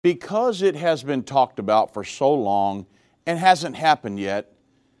Because it has been talked about for so long and hasn't happened yet,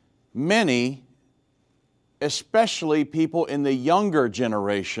 many, especially people in the younger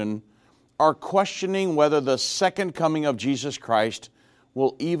generation, are questioning whether the second coming of Jesus Christ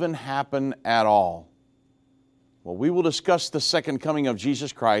will even happen at all. Well, we will discuss the second coming of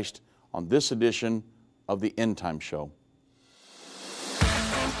Jesus Christ on this edition of the End Time Show.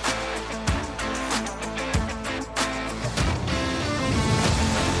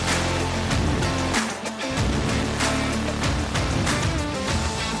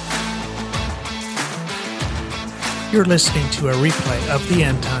 You're listening to a replay of the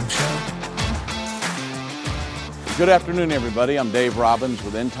End Time Show. Good afternoon, everybody. I'm Dave Robbins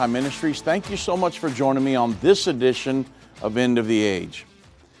with End Time Ministries. Thank you so much for joining me on this edition of End of the Age.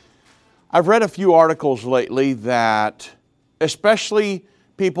 I've read a few articles lately that, especially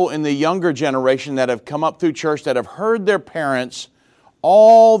people in the younger generation that have come up through church, that have heard their parents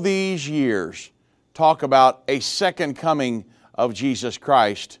all these years talk about a second coming of Jesus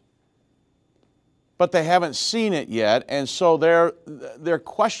Christ, but they haven't seen it yet, and so they're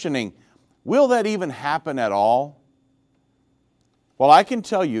questioning, will that even happen at all? Well, I can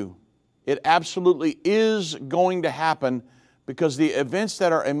tell you, it absolutely is going to happen, because the events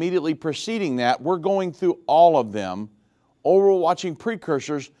that are immediately preceding that, we're going through all of them, or we're watching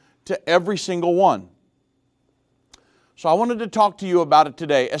precursors to every single one. So I wanted to talk to you about it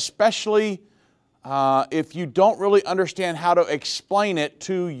today, especially if you don't really understand how to explain it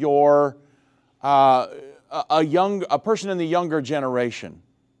to your a person in the younger generation,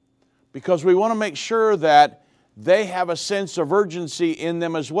 because we want to make sure that they have a sense of urgency in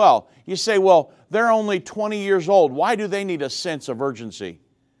them as well. You say, well, they're only 20 years old. Why do they need a sense of urgency?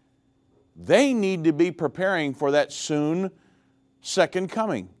 They need to be preparing for that soon second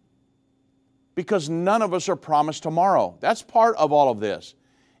coming, because none of us are promised tomorrow. That's part of all of this.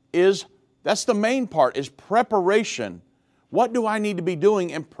 That's the main part, is preparation. What do I need to be doing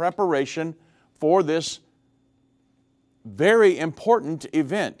in preparation for this very important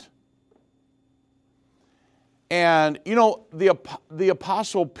event? And, you know, the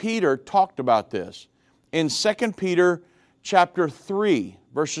Apostle Peter talked about this. In 2 Peter chapter 3,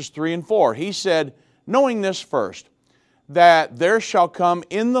 verses 3 and 4, he said, knowing this first, that there shall come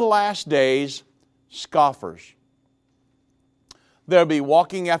in the last days scoffers. They'll be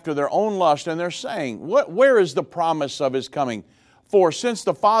walking after their own lust, and they're saying, where is the promise of His coming? For since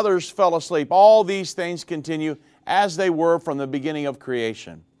the fathers fell asleep, all these things continue as they were from the beginning of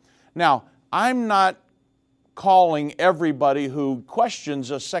creation. Now, I'm not calling everybody who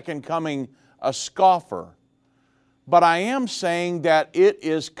questions a second coming a scoffer, but I am saying that it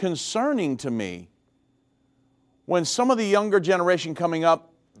is concerning to me when some of the younger generation coming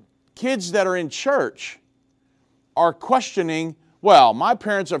up, kids that are in church, are questioning, well, my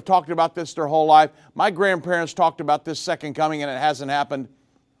parents have talked about this their whole life. My grandparents talked about this second coming and it hasn't happened.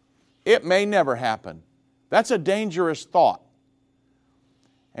 It may never happen. That's a dangerous thought.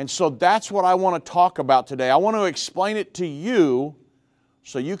 And so that's what I want to talk about today. I want to explain it to you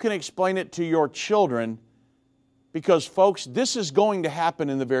so you can explain it to your children, because, folks, this is going to happen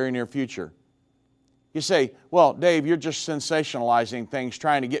in the very near future. You say, well, Dave, you're just sensationalizing things,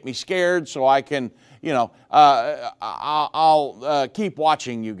 trying to get me scared so I can, I'll keep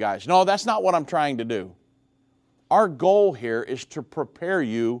watching you guys. No, that's not what I'm trying to do. Our goal here is to prepare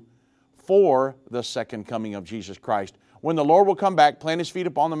you for the second coming of Jesus Christ. When the Lord will come back, plant His feet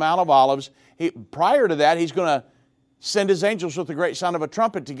upon the Mount of Olives, prior to that, He's going to send His angels with the great sound of a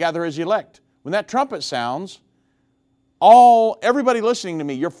trumpet to gather His elect. When that trumpet sounds, everybody listening to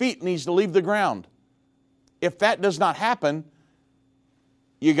me, your feet needs to leave the ground. If that does not happen,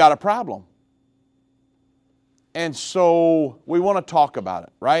 you got a problem. And so we want to talk about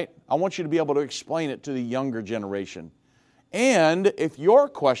it, right? I want you to be able to explain it to the younger generation. And if you're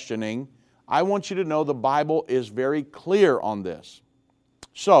questioning, I want you to know the Bible is very clear on this.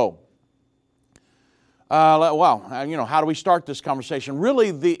 So, how do we start this conversation? Really,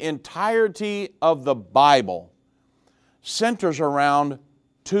 the entirety of the Bible centers around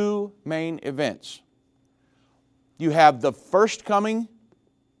two main events. You have the first coming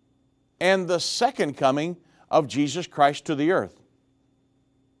and the second coming of Jesus Christ to the earth.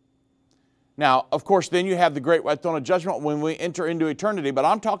 Now, of course, then you have the great white throne of judgment when we enter into eternity, but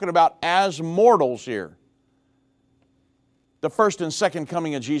I'm talking about as mortals here. The first and second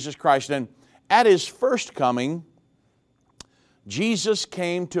coming of Jesus Christ. And at His first coming, Jesus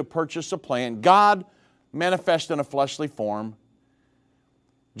came to purchase a plan. God manifest in a fleshly form.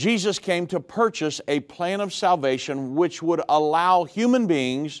 Jesus came to purchase a plan of salvation which would allow human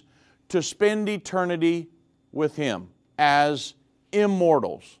beings to spend eternity with Him as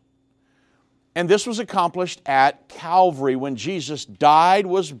immortals. And this was accomplished at Calvary when Jesus died,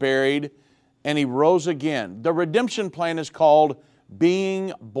 was buried, and He rose again. The redemption plan is called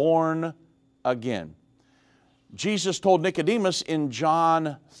being born again. Jesus told Nicodemus in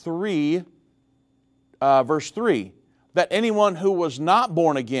John 3, verse 3, that anyone who was not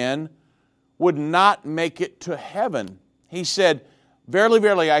born again would not make it to heaven. He said, "Verily,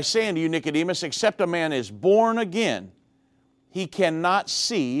 verily, I say unto you, Nicodemus, except a man is born again, he cannot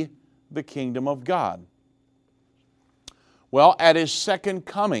see the kingdom of God." Well, at His second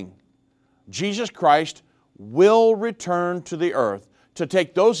coming, Jesus Christ will return to the earth to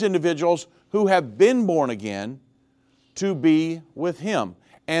take those individuals who have been born again to be with Him.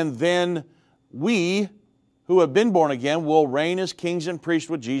 And then we, who have been born again, will reign as kings and priests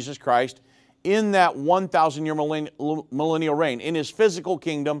with Jesus Christ in that 1,000-year millennial reign, in His physical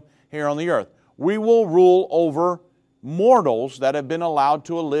kingdom here on the earth. We will rule over mortals that have been allowed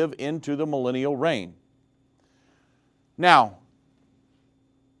to live into the millennial reign. Now,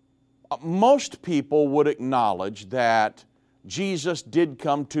 most people would acknowledge that Jesus did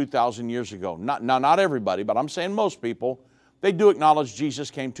come 2,000 years ago. Not everybody, but I'm saying most people, they do acknowledge Jesus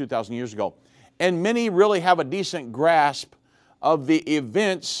came 2,000 years ago. And many really have a decent grasp of the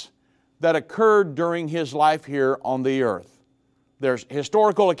events that occurred during His life here on the earth. There's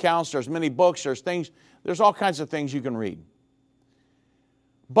historical accounts, there's many books, there's all kinds of things you can read.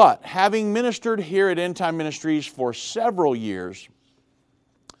 But having ministered here at End Time Ministries for several years,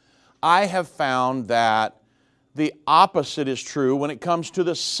 I have found that the opposite is true when it comes to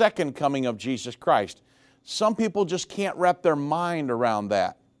the second coming of Jesus Christ. Some people just can't wrap their mind around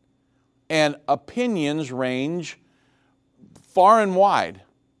that. And opinions range far and wide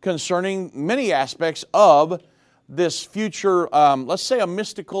concerning many aspects of this future, let's say a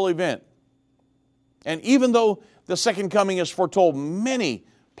mystical event. And even though the second coming is foretold many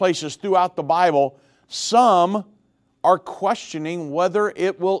places throughout the Bible, some are questioning whether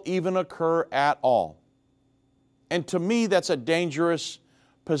it will even occur at all. And to me, that's a dangerous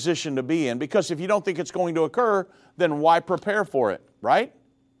position to be in, because if you don't think it's going to occur, then why prepare for it, right?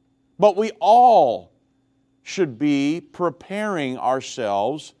 But we all should be preparing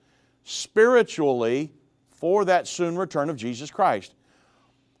ourselves spiritually for that soon return of Jesus Christ.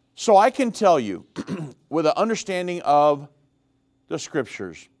 So I can tell you, with an understanding of the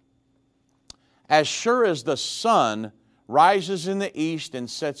Scriptures, as sure as the sun rises in the east and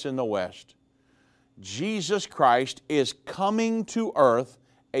sets in the west, Jesus Christ is coming to earth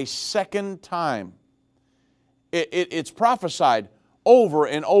a second time. It's prophesied over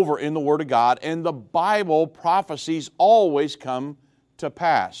and over in the Word of God, and the Bible prophecies always come to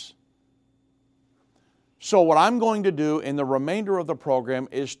pass. So what I'm going to do in the remainder of the program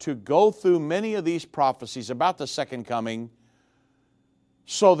is to go through many of these prophecies about the second coming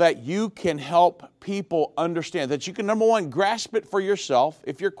so that you can help people understand, that you can, number one, grasp it for yourself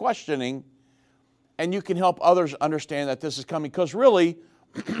if you're questioning, and you can help others understand that this is coming. Because really,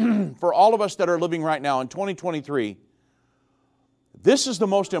 for all of us that are living right now in 2023, this is the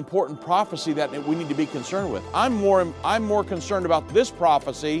most important prophecy that we need to be concerned with. I'm more concerned about this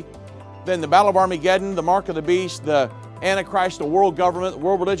prophecy than the Battle of Armageddon, the Mark of the Beast, the Antichrist, the world government, the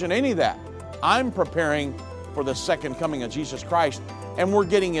world religion, any of that. I'm preparing for the second coming of Jesus Christ, and we're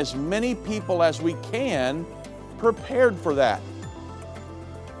getting as many people as we can prepared for that.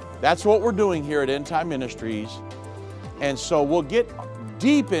 That's what we're doing here at End Time Ministries. And so we'll get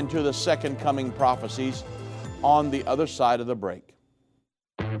deep into the second coming prophecies on the other side of the break.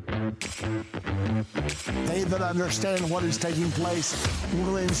 They that understand what is taking place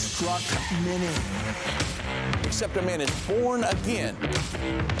will instruct many. Except a man is born again,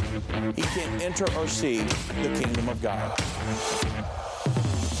 he can't enter or see the kingdom of God.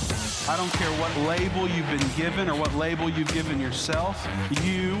 I don't care what label you've been given or what label you've given yourself.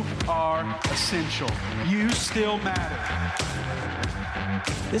 You are essential. You still matter.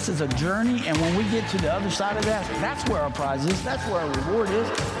 This is a journey, and when we get to the other side of that, that's where our prize is. That's where our reward is.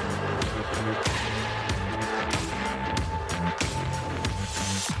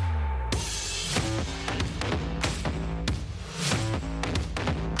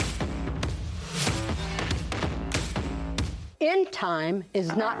 End time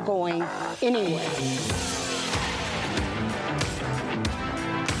is not going anywhere.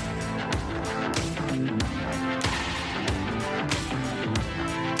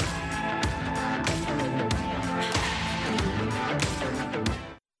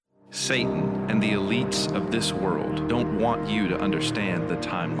 Satan and the elites of this world don't want you to understand the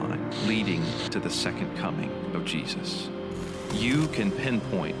timeline leading to the second coming of Jesus. You can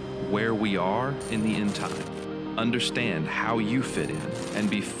pinpoint where we are in the end time understand how you fit in, and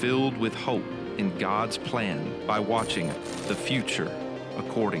be filled with hope in God's plan by watching The Future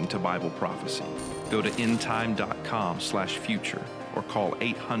According to Bible Prophecy. Go to endtime.com/future or call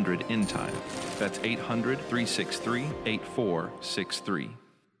 800-END-TIME. That's 800-363-8463.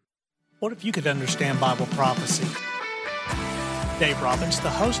 What if you could understand Bible prophecy? Dave Robbins, the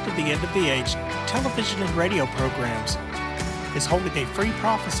host of the End of the Age television and radio programs, is holding a free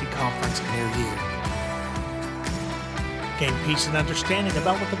prophecy conference near you. Gain peace and understanding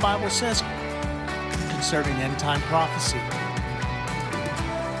about what the Bible says concerning end-time prophecy.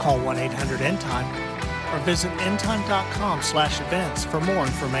 Call 1-800-END-TIME or visit endtime.com/events for more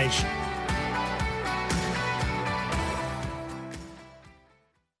information.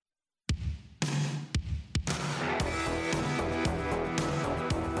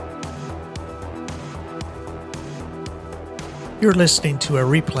 You're listening to a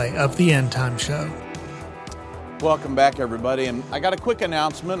replay of The End Time Show. Welcome back, everybody. And I got a quick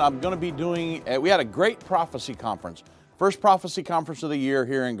announcement. I'm going to be doing, we had a great prophecy conference. First prophecy conference of the year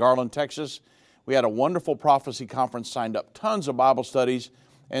here in Garland, Texas. We had a wonderful prophecy conference, signed up tons of Bible studies,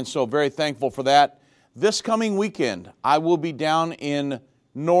 and so very thankful for that. This coming weekend, I will be down in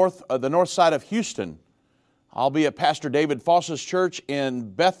the north side of Houston. I'll be at Pastor David Foss's church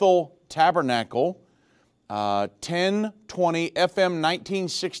in Bethel Tabernacle, 1020 FM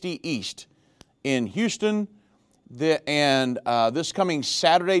 1960 East in Houston. This coming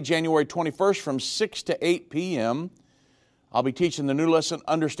Saturday, January 21st from 6 to 8 p.m., I'll be teaching the new lesson,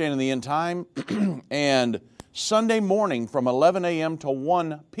 Understanding the End Time. And Sunday morning from 11 a.m. to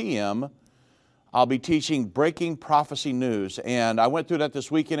 1 p.m., I'll be teaching Breaking Prophecy News. And I went through that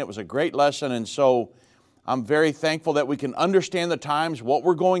this weekend. It was a great lesson. And so I'm very thankful that we can understand the times, what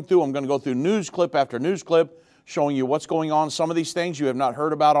we're going through. I'm going to go through news clip after news clip, showing you what's going on. Some of these things you have not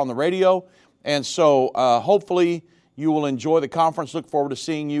heard about on the radio. And so hopefully you will enjoy the conference. Look forward to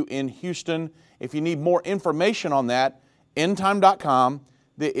seeing you in Houston. If you need more information on that, endtime.com,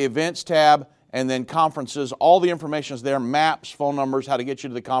 the events tab, and then conferences. All the information is there, maps, phone numbers, how to get you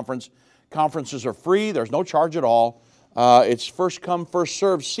to the conference. Conferences are free. There's no charge at all. It's first come, first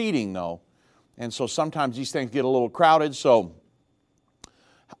served seating, though. And so sometimes these things get a little crowded. So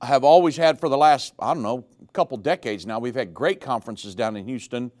I have always had for the last, couple decades now, we've had great conferences down in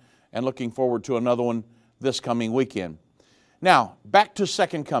Houston, and looking forward to another one this coming weekend. Now, back to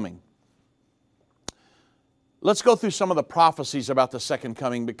Second Coming. Let's go through some of the prophecies about the Second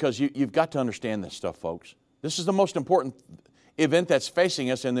Coming, because you've got to understand this stuff, folks. This is the most important event that's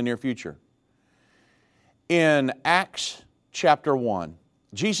facing us in the near future. In Acts chapter 1,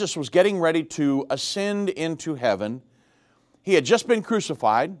 Jesus was getting ready to ascend into heaven. He had just been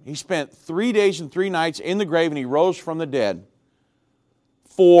crucified. He spent 3 days and 3 nights in the grave, and He rose from the dead.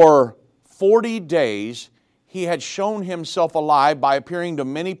 For 40 days, He had shown Himself alive by appearing to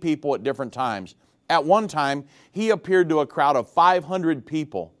many people at different times. At one time, He appeared to a crowd of 500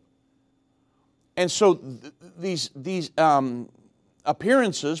 people. And so these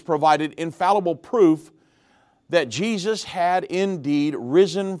appearances provided infallible proof that Jesus had indeed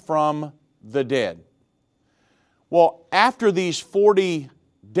risen from the dead. Well, after these 40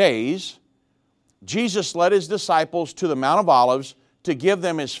 days, Jesus led His disciples to the Mount of Olives to give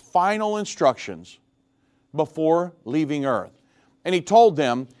them His final instructions before leaving earth. And He told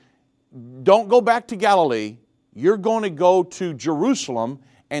them, don't go back to Galilee. You're going to go to Jerusalem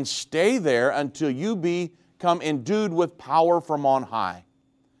and stay there until you become endued with power from on high.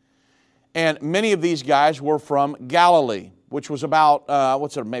 And many of these guys were from Galilee, which was about,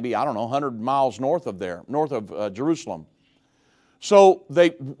 100 miles north of Jerusalem. So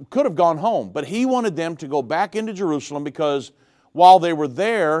they could have gone home, but He wanted them to go back into Jerusalem, because while they were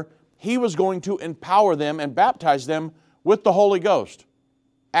there, He was going to empower them and baptize them with the Holy Ghost.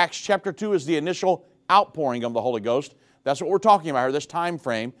 Acts chapter 2 is the initial outpouring of the Holy Ghost. That's what we're talking about here, this time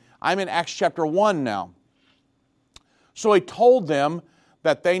frame. I'm in Acts chapter 1 now. So He told them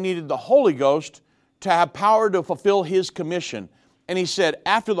that they needed the Holy Ghost to have power to fulfill His commission. And He said,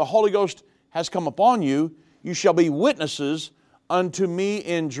 after the Holy Ghost has come upon you, you shall be witnesses unto Me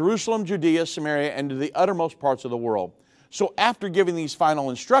in Jerusalem, Judea, Samaria, and to the uttermost parts of the world. So after giving these final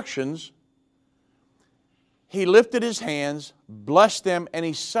instructions, He lifted His hands, blessed them, and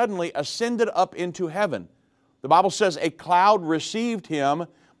He suddenly ascended up into heaven. The Bible says a cloud received Him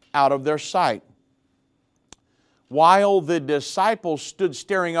out of their sight. While the disciples stood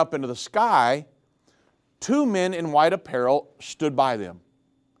staring up into the sky, 2 men in white apparel stood by them.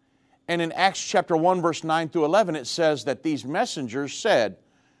 And in Acts chapter 1, verse 9 through 11, it says that these messengers said,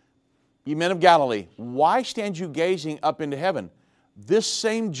 "Ye men of Galilee, why stand you gazing up into heaven? This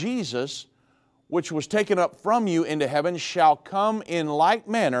same Jesus which was taken up from you into heaven shall come in like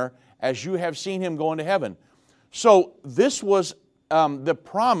manner as you have seen him go into heaven. So this was the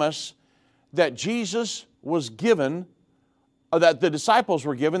promise that Jesus was given, or that the disciples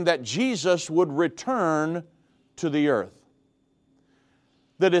were given, that Jesus would return to the earth.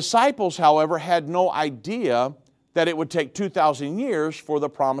 The disciples, however, had no idea that it would take 2,000 years for the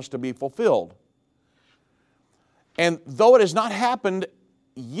promise to be fulfilled. And though it has not happened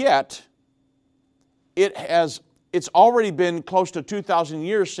yet, it's already been close to 2,000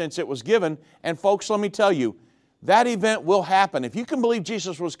 years since it was given. And folks, let me tell you, that event will happen. If you can believe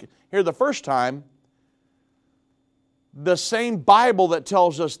Jesus was here the first time, the same Bible that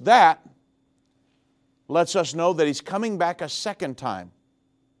tells us that lets us know that He's coming back a second time.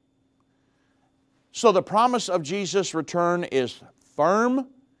 So the promise of Jesus' return is firm.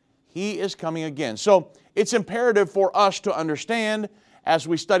 He is coming again. So it's imperative for us to understand as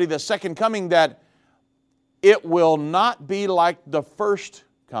we study the second coming that it will not be like the first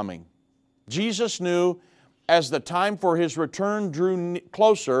coming. Jesus knew as the time for His return drew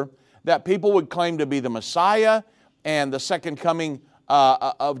closer that people would claim to be the Messiah and the second coming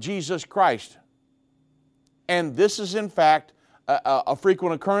of Jesus Christ. And this is in fact a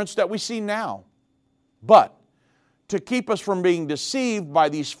frequent occurrence that we see now. But to keep us from being deceived by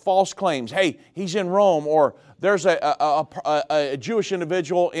these false claims, hey, He's in Rome, or there's a Jewish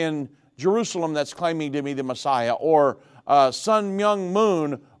individual in Jerusalem that's claiming to be the Messiah, or Sun Myung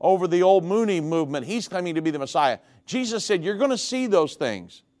Moon over the old Mooney movement, he's claiming to be the Messiah. Jesus said, you're going to see those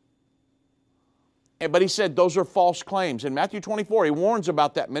things. But He said those are false claims. In Matthew 24, He warns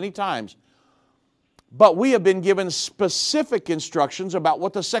about that many times. But we have been given specific instructions about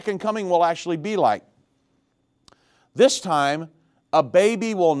what the second coming will actually be like. This time, a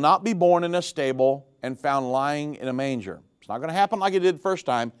baby will not be born in a stable and found lying in a manger. It's not going to happen like it did the first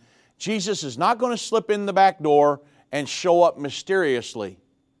time. Jesus is not going to slip in the back door and show up mysteriously.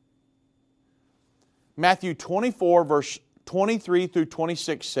 Matthew 24, verse 23 through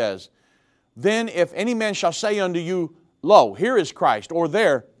 26 says, Then if any man shall say unto you, Lo, here is Christ, or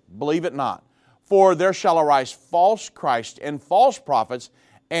there, believe it not. For there shall arise false Christs and false prophets,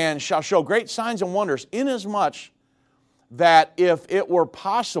 and shall show great signs and wonders, inasmuch that if it were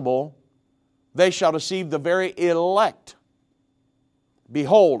possible, they shall deceive the very elect.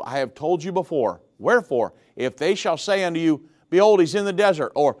 Behold, I have told you before. Wherefore, if they shall say unto you, Behold, He's in the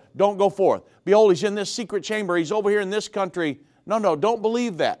desert, or don't go forth. Behold, He's in this secret chamber, He's over here in this country. No, don't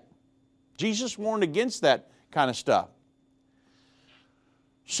believe that. Jesus warned against that kind of stuff.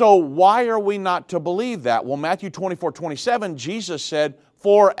 So why are we not to believe that? Well, Matthew 24:27, Jesus said,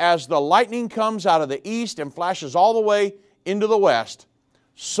 For as the lightning comes out of the east and flashes all the way into the west,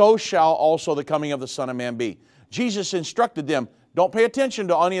 so shall also the coming of the Son of Man be. Jesus instructed them, don't pay attention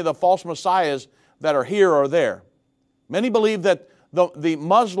to any of the false messiahs that are here or there. Many believe that the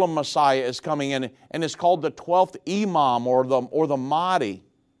Muslim Messiah is coming in and is called the 12th Imam or the Mahdi.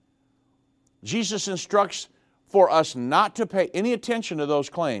 Jesus instructs for us not to pay any attention to those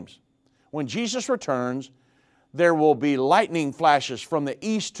claims. When Jesus returns, there will be lightning flashes from the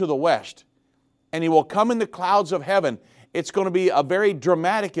east to the west, and He will come in the clouds of heaven. It's going to be a very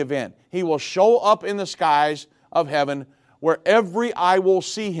dramatic event. He will show up in the skies of heaven where every eye will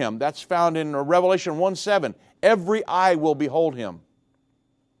see Him. That's found in Revelation 1:7. Every eye will behold Him.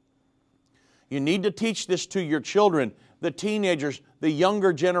 You need to teach this to your children, the teenagers, the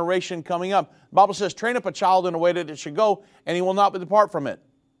younger generation coming up. The Bible says, train up a child in a way that it should go, and he will not depart from it.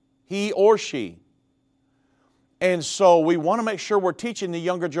 He or she. And so we want to make sure we're teaching the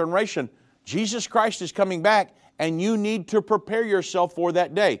younger generation, Jesus Christ is coming back, and you need to prepare yourself for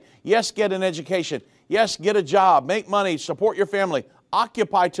that day. Yes, get an education. Yes, get a job, make money, support your family,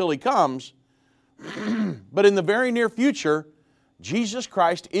 occupy till He comes. But in the very near future, Jesus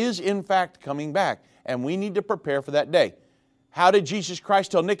Christ is in fact coming back, and we need to prepare for that day. How did Jesus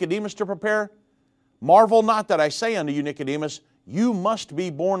Christ tell Nicodemus to prepare? Marvel not that I say unto you, Nicodemus, you must be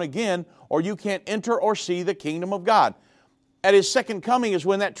born again, or you can't enter or see the kingdom of God. At His second coming is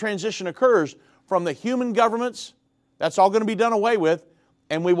when that transition occurs from the human governments. That's all going to be done away with,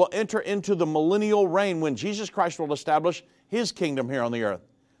 and we will enter into the millennial reign when Jesus Christ will establish His kingdom here on the earth.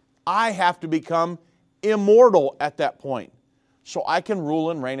 I have to become immortal at that point, so I can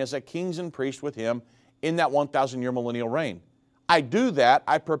rule and reign as a king and priest with Him in that 1,000-year millennial reign. I do that,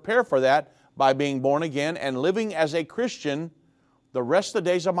 I prepare for that by being born again and living as a Christian the rest of the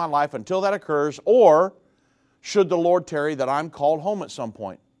days of my life until that occurs, or should the Lord tarry, that I'm called home at some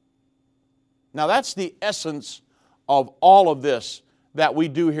point. Now that's the essence of all of this that we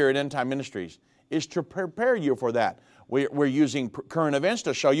do here at End Time Ministries, is to prepare you for that. We're using current events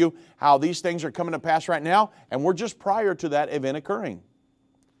to show you how these things are coming to pass right now, and we're just prior to that event occurring.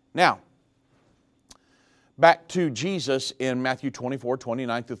 Now, back to Jesus in Matthew 24,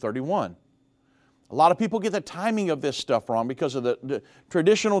 29 through 31. A lot of people get the timing of this stuff wrong because of the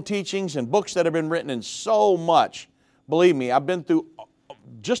traditional teachings and books that have been written, and so much. Believe me, I've been through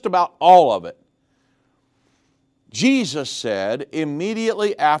just about all of it. Jesus said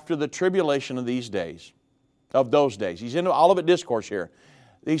immediately after the tribulation of these days, of those days. He's in Olivet Discourse here.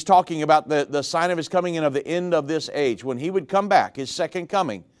 He's talking about the sign of His coming and of the end of this age. When He would come back, His second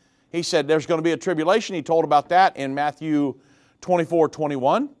coming. He said there's going to be a tribulation. He told about that in Matthew 24,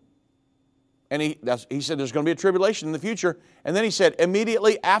 21. And he said there's going to be a tribulation in the future. And then He said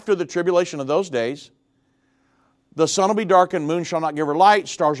immediately after the tribulation of those days, the sun will be darkened, moon shall not give her light,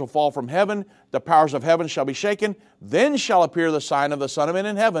 stars will fall from heaven, the powers of heaven shall be shaken. Then shall appear the sign of the Son of Man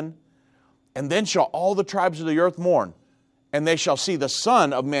in heaven, and then shall all the tribes of the earth mourn. And they shall see the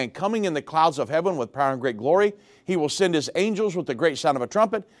Son of Man coming in the clouds of heaven with power and great glory. He will send His angels with the great sound of a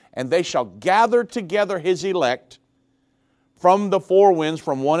trumpet, and they shall gather together His elect from the four winds,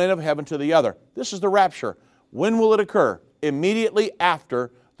 from one end of heaven to the other. This is the rapture. When will it occur? Immediately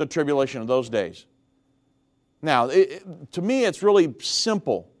after the tribulation of those days. Now, to me, it's really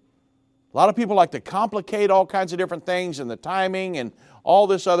simple. A lot of people like to complicate all kinds of different things and the timing and all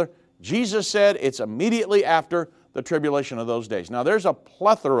this other. Jesus said it's immediately after the tribulation of those days. Now, there's a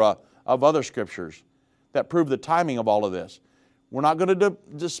plethora of other scriptures that prove the timing of all of this. We're not going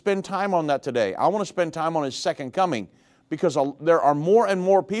to spend time on that today. I want to spend time on His second coming because there are more and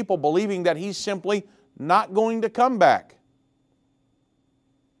more people believing that He's simply not going to come back.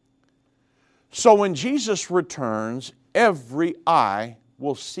 So when Jesus returns, every eye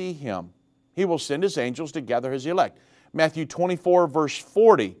will see Him. He will send His angels to gather His elect. Matthew 24, verse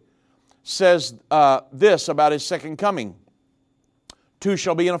 40 says this about His second coming. Two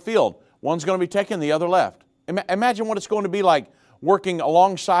shall be in a field. One's going to be taken, the other left. Imagine what it's going to be like working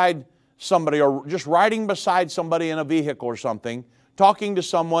alongside somebody or just riding beside somebody in a vehicle or something, talking to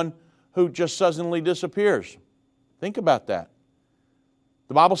someone who just suddenly disappears. Think about that.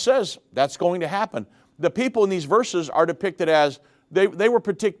 The Bible says that's going to happen. The people in these verses are depicted as they were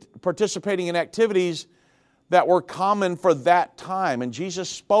participating in activities that were common for that time, and Jesus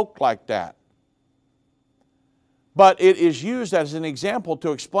spoke like that. But it is used as an example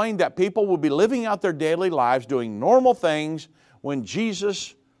to explain that people will be living out their daily lives doing normal things when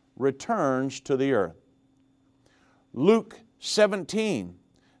Jesus returns to the earth. Luke 17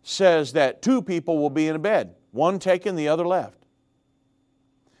 says that two people will be in a bed, one taken, the other left.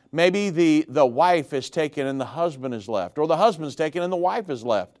 Maybe the wife is taken and the husband is left, or the husband's taken and the wife is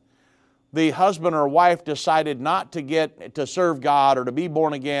left. The husband or wife decided not to serve God or to be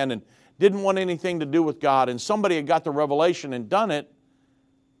born again and didn't want anything to do with God, and somebody had got the revelation and done it,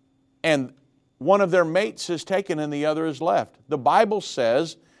 and one of their mates is taken and the other is left. The Bible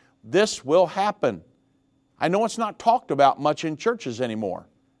says this will happen. I know it's not talked about much in churches anymore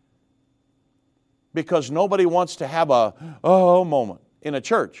because nobody wants to have a moment in a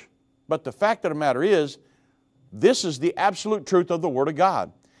church. But the fact of the matter is, this is the absolute truth of the Word of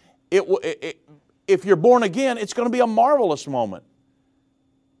God. If you're born again, it's going to be a marvelous moment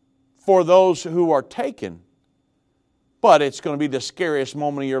for those who are taken. But it's going to be the scariest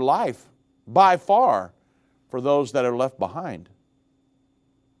moment of your life, by far, for those that are left behind.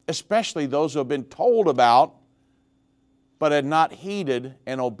 Especially those who have been told about, but had not heeded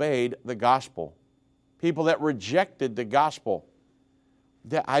and obeyed the gospel. People that rejected the gospel.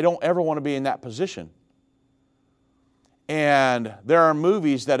 I don't ever want to be in that position. And there are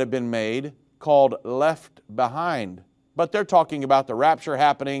movies that have been made called Left Behind. But they're talking about the rapture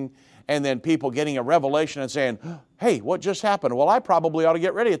happening and then people getting a revelation and saying, hey, what just happened? Well, I probably ought to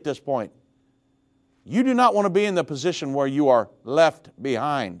get ready at this point. You do not want to be in the position where you are left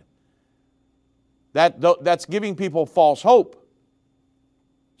behind. That's giving people false hope.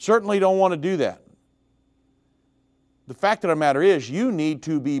 Certainly don't want to do that. The fact of the matter is, you need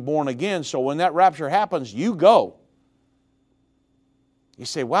to be born again, so when that rapture happens, you go. You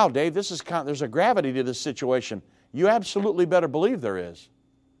say, wow, Dave, there's a gravity to this situation. You absolutely better believe there is.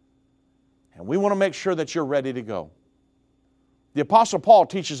 And we want to make sure that you're ready to go. The Apostle Paul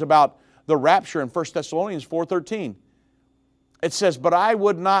teaches about the rapture in 1 Thessalonians 4:13. It says, but I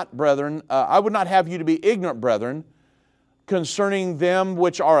would not, brethren, I would not have you to be ignorant, brethren, concerning them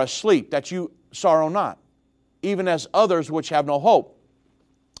which are asleep, that you sorrow not, even as others which have no hope.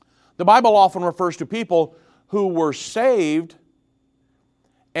 The Bible often refers to people who were saved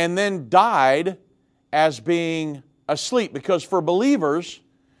and then died as being asleep, because for believers,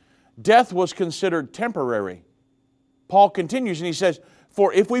 death was considered temporary. Paul continues and he says,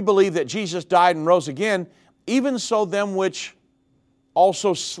 for if we believe that Jesus died and rose again, even so them which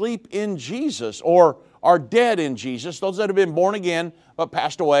also sleep in Jesus or are dead in Jesus, those that have been born again but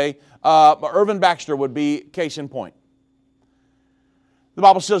passed away, Irvin Baxter would be case in point. The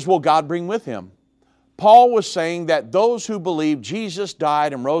Bible says, will God bring with him? Paul was saying that those who believe Jesus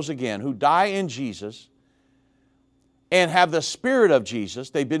died and rose again, who die in Jesus and have the Spirit of Jesus,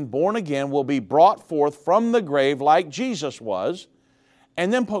 they've been born again, will be brought forth from the grave like Jesus was.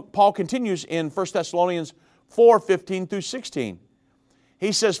 And then Paul continues in 1 Thessalonians 4:15 through 16.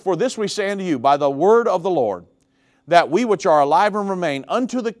 He says, for this we say unto you by the word of the Lord, that we which are alive and remain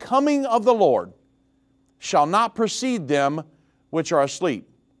unto the coming of the Lord shall not precede them which are asleep.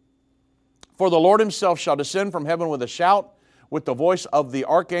 For the Lord himself shall descend from heaven with a shout, with the voice of the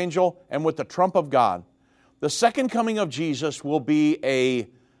archangel, and with the trump of God. The second coming of Jesus will be an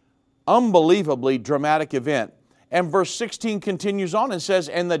unbelievably dramatic event. And verse 16 continues on and says,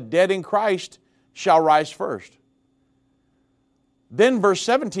 and the dead in Christ shall rise first. Then verse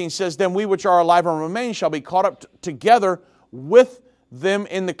 17 says, then we which are alive and remain shall be caught up together with them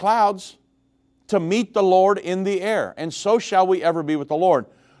in the clouds to meet the Lord in the air. And so shall we ever be with the Lord.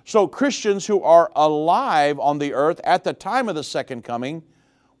 So Christians who are alive on the earth at the time of the second coming,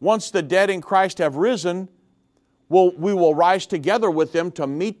 once the dead in Christ have risen, we will rise together with them to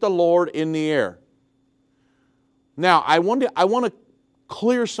meet the Lord in the air. Now, I want to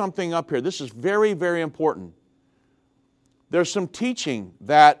clear something up here. This is very, very important. There's some teaching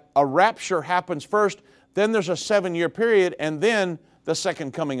that a rapture happens first, then there's a 7-year period, and then the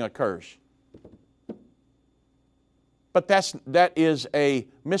second coming occurs. But that is a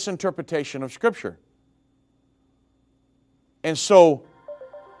misinterpretation of Scripture. And so,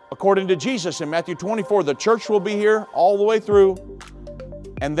 according to Jesus in Matthew 24, the church will be here all the way through,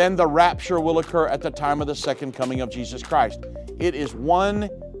 and then the rapture will occur at the time of the second coming of Jesus Christ. It is one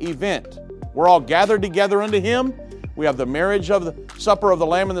event. We're all gathered together unto Him. We have the marriage of the supper of the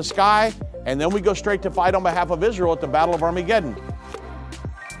Lamb in the sky, and then we go straight to fight on behalf of Israel at the Battle of Armageddon.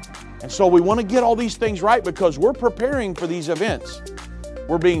 And so we want to get all these things right because we're preparing for these events.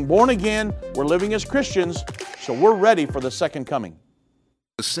 We're being born again, we're living as Christians, so we're ready for the second coming.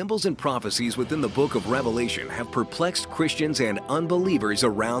 The symbols and prophecies within the book of Revelation have perplexed Christians and unbelievers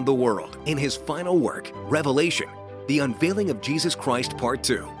around the world. In his final work, Revelation, The Unveiling of Jesus Christ Part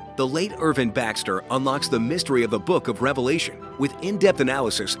 2, the late Irvin Baxter unlocks the mystery of the book of Revelation with in-depth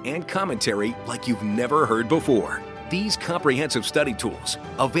analysis and commentary like you've never heard before. These comprehensive study tools,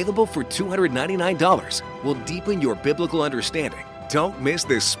 available for $299, will deepen your biblical understanding. Don't miss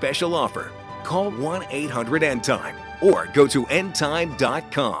this special offer. Call 1-800-END-TIME or go to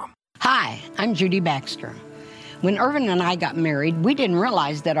endtime.com. Hi, I'm Judy Baxter. When Irvin and I got married, we didn't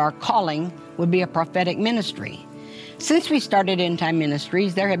realize that our calling would be a prophetic ministry. Since we started End Time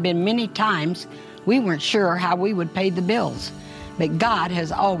Ministries, there have been many times we weren't sure how we would pay the bills, but God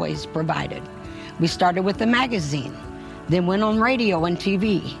has always provided. We started with the magazine, then went on radio and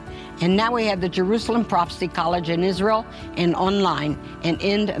TV, and now we have the Jerusalem Prophecy College in Israel and online and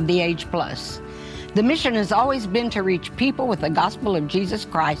End of the Age Plus. The mission has always been to reach people with the gospel of Jesus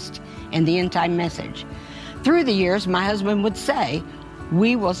Christ and the end time message. Through the years, my husband would say,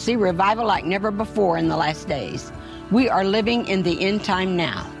 we will see revival like never before in the last days. We are living in the end time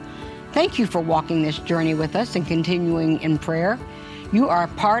now. Thank you for walking this journey with us and continuing in prayer. You are a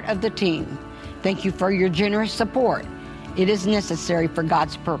part of the team. Thank you for your generous support. It is necessary for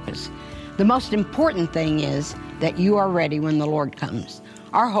God's purpose. The most important thing is that you are ready when the Lord comes.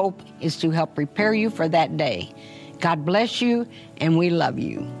 Our hope is to help prepare you for that day. God bless you, and we love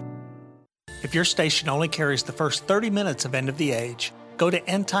you. If your station only carries the first 30 minutes of End of the Age, go to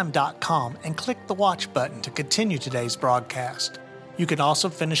endtime.com and click the watch button to continue today's broadcast. You can also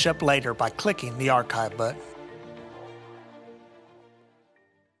finish up later by clicking the archive button.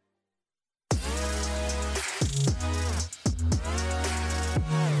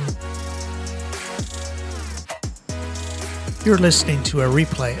 You're listening to a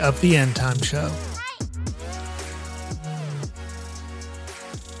replay of the End Time Show.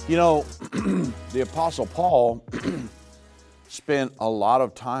 You know, the Apostle Paul spent a lot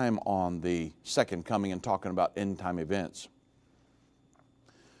of time on the second coming and talking about end time events.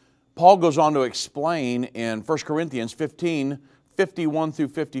 Paul goes on to explain in 1 Corinthians 15, 51 through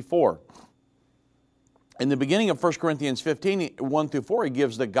 54. In the beginning of 1 Corinthians 15, 1 through 4, he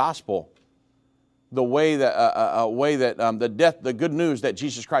gives the gospel. The way that the good news that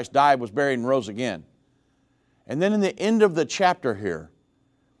Jesus Christ died, was buried, and rose again. And then in the end of the chapter here,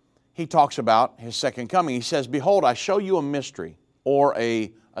 he talks about his second coming. He says, behold, I show you a mystery, or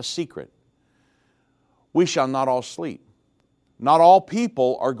a secret. we shall not all sleep. Not all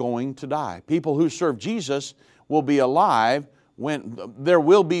people are going to die. People who serve Jesus will be alive when there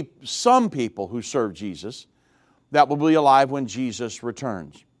will be some people who serve Jesus that will be alive when Jesus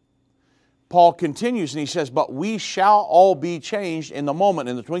returns. Paul continues and he says, but we shall all be changed in the moment,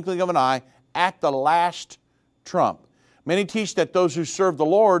 in the twinkling of an eye, at the last trump. Many teach that those who serve the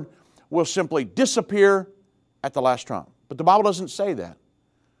Lord will simply disappear at the last trump. But the Bible doesn't say that.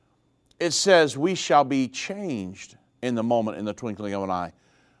 It says we shall be changed in the moment, in the twinkling of an eye.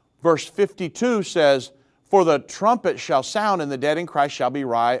 Verse 52 says, for the trumpet shall sound, and the dead in Christ shall be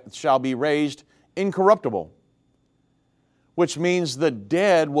raised incorruptible. Which means the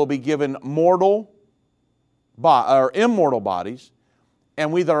dead will be given immortal bodies,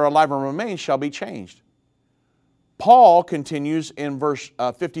 and we that are alive and remain shall be changed. Paul continues in verse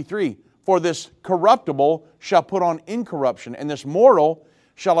 53, for this corruptible shall put on incorruption, and this mortal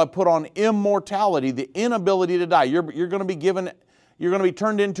shall have put on immortality, the inability to die. You're going to be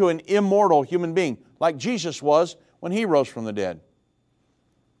turned into an immortal human being, like Jesus was when He rose from the dead.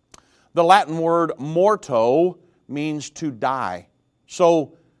 The Latin word morto means to die.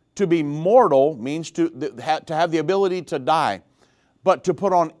 So to be mortal means to have the ability to die. But to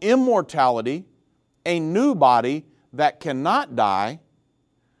put on immortality, a new body that cannot die,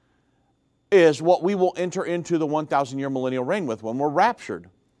 is what we will enter into the 1,000-year millennial reign with when we're raptured.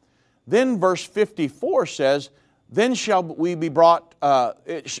 Then verse 54 says, then shall be brought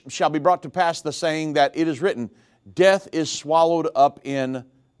to pass the saying that it is written, death is swallowed up in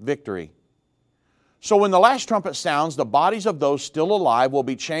victory. So when the last trumpet sounds, the bodies of those still alive will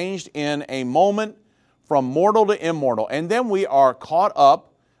be changed in a moment from mortal to immortal. And then we are caught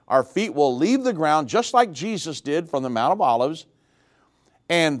up. Our feet will leave the ground just like Jesus did from the Mount of Olives.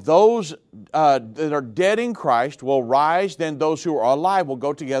 And those that are dead in Christ will rise. Then those who are alive will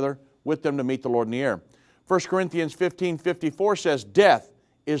go together with them to meet the Lord in the air. 1 Corinthians 15:54 says, death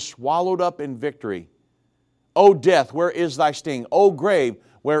is swallowed up in victory. O death, where is thy sting? O grave,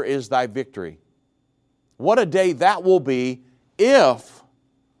 where is thy victory? What a day that will be if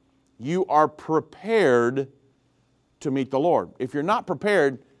you are prepared to meet the Lord. If you're not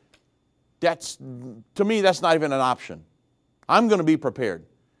prepared, to me, that's not even an option. I'm going to be prepared.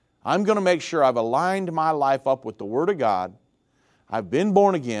 I'm going to make sure I've aligned my life up with the Word of God. I've been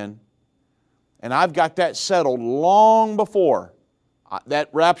born again, and I've got that settled long before that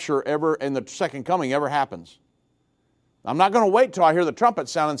rapture ever and the second coming ever happens. I'm not going to wait till I hear the trumpet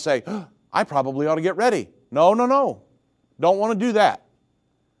sound and say, I probably ought to get ready. No. Don't want to do that.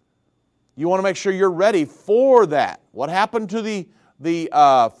 You want to make sure you're ready for that. What happened to the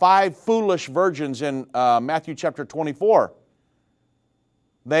 5 foolish virgins in Matthew chapter 24?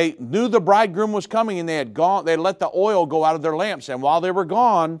 They knew the bridegroom was coming, and they let the oil go out of their lamps. And while they were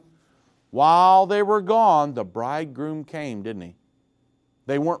gone, the bridegroom came, didn't he?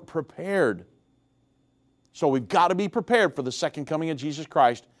 They weren't prepared. So we've got to be prepared for the second coming of Jesus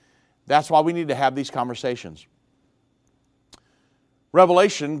Christ. That's why we need to have these conversations.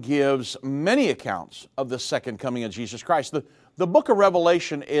 Revelation gives many accounts of the second coming of Jesus Christ. The book of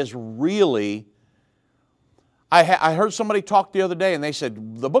Revelation is really... I heard somebody talk the other day and they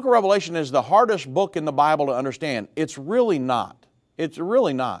said, the book of Revelation is the hardest book in the Bible to understand. It's really not. It's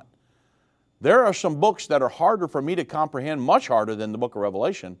really not. There are some books that are harder for me to comprehend, much harder than the book of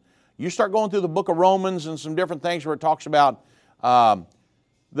Revelation. You start going through the book of Romans and some different things where it talks about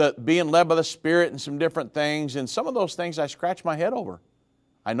being led by the Spirit and some different things, and some of those things I scratch my head over.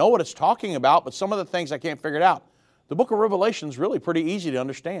 I know what it's talking about, but some of the things I can't figure it out. The book of Revelation is really pretty easy to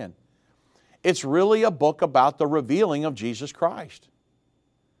understand. It's really a book about the revealing of Jesus Christ.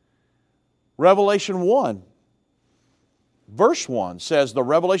 Revelation 1, verse 1 says, the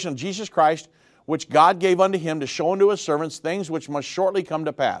revelation of Jesus Christ, which God gave unto Him to show unto His servants things which must shortly come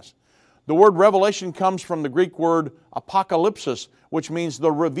to pass. The word revelation comes from the Greek word apocalypsis, which means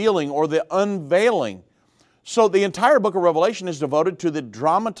the revealing or the unveiling. So the entire book of Revelation is devoted to the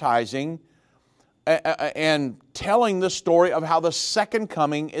dramatizing and telling the story of how the second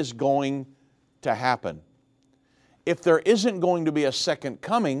coming is going to happen. If there isn't going to be a second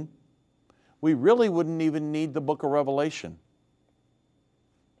coming, we really wouldn't even need the book of Revelation.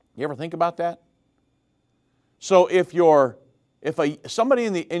 You ever think about that? So if somebody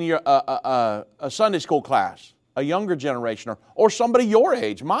in your Sunday school class, a younger generation, or somebody your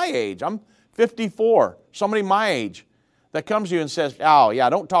age, my age, I'm 54, somebody my age, that comes to you and says, oh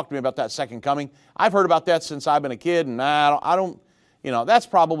yeah, don't talk to me about that second coming. I've heard about that since I've been a kid, and I don't, that's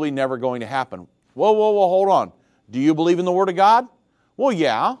probably never going to happen. Whoa, hold on. Do you believe in the Word of God? Well,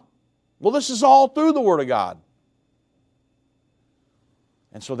 yeah. Well, this is all through the Word of God.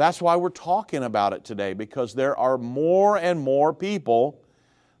 And so that's why we're talking about it today, because there are more and more people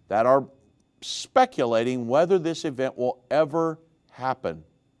that are speculating whether this event will ever happen.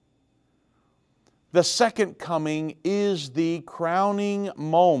 The second coming is the crowning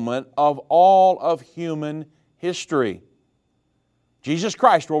moment of all of human history. Jesus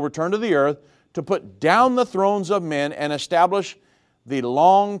Christ will return to the earth to put down the thrones of men and establish the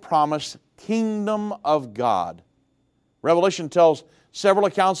long-promised kingdom of God. Revelation tells several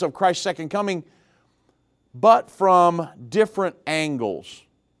accounts of Christ's second coming, but from different angles.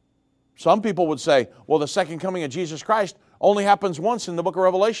 Some people would say, well, the second coming of Jesus Christ only happens once in the book of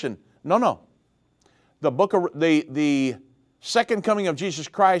Revelation. No. The second coming of Jesus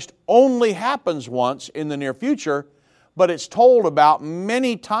Christ only happens once in the near future, but it's told about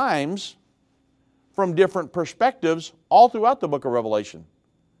many times from different perspectives all throughout the book of Revelation.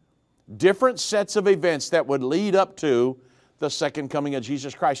 Different sets of events that would lead up to the second coming of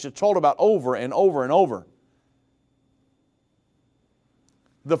Jesus Christ. It's told about over and over and over.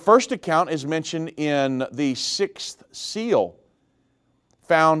 The first account is mentioned in the sixth seal,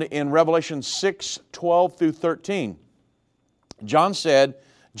 found in Revelation 6:12 through 13. John said,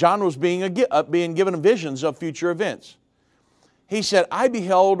 John was being given visions of future events. He said, I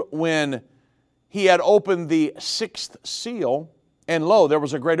beheld when he had opened the sixth seal, and lo, there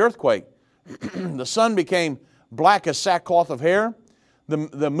was a great earthquake. The sun became black as sackcloth of hair.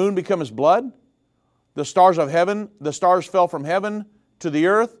 The moon became as blood. The stars fell from heaven to the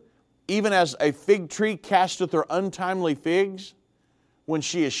earth, even as a fig tree casteth her untimely figs when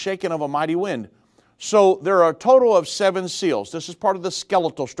she is shaken of a mighty wind. So there are a total of 7 seals. This is part of the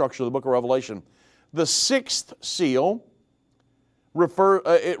skeletal structure of the book of Revelation. The sixth seal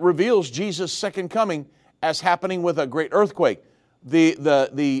it reveals Jesus' second coming as happening with a great earthquake.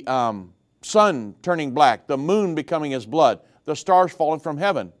 The sun turning black, the moon becoming as blood, the stars falling from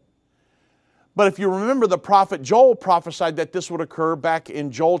heaven. But if you remember, the prophet Joel prophesied that this would occur back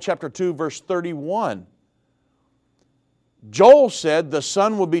in Joel chapter 2, verse 31. Joel said the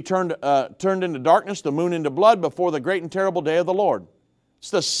sun would be turned into darkness, the moon into blood before the great and terrible day of the Lord.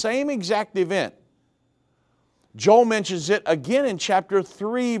 It's the same exact event. Joel mentions it again in chapter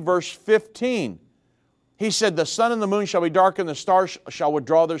 3, verse 15. He said, the sun and the moon shall be darkened, the stars shall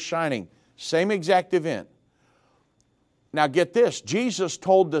withdraw their shining. Same exact event. Now get this, Jesus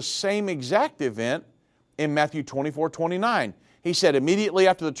told the same exact event in Matthew 24:29. He said, immediately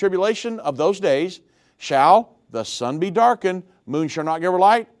after the tribulation of those days shall the sun be darkened, moon shall not give her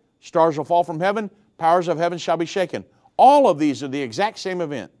light, stars will fall from heaven, powers of heaven shall be shaken. All of these are the exact same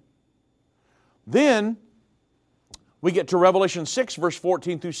event. Then we get to Revelation 6, verse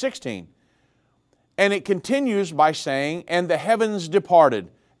 14 through 16. And it continues by saying, and the heavens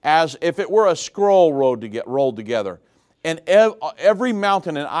departed, as if it were a scroll rolled together. And every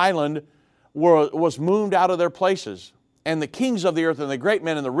mountain and island was moved out of their places. And the kings of the earth and the great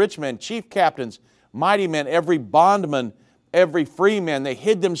men and the rich men, chief captains, mighty men, every bondman, every free man, they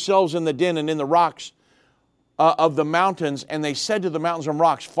hid themselves in the den and in the rocks of the mountains. And they said to the mountains and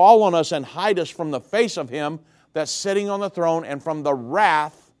rocks, fall on us and hide us from the face of him that's sitting on the throne and from the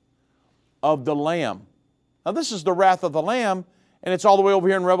wrath of the Lamb. Now this is the wrath of the Lamb, and it's all the way over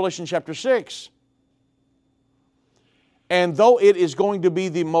here in Revelation chapter 6. And though it is going to be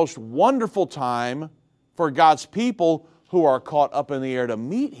the most wonderful time for God's people who are caught up in the air to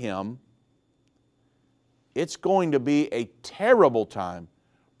meet Him, it's going to be a terrible time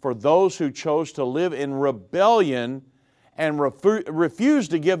for those who chose to live in rebellion and refuse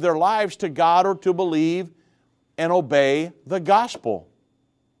to give their lives to God or to believe and obey the gospel.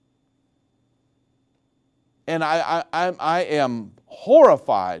 And I am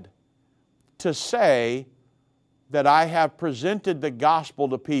horrified to say that I have presented the gospel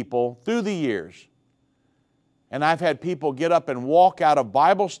to people through the years. And I've had people get up and walk out of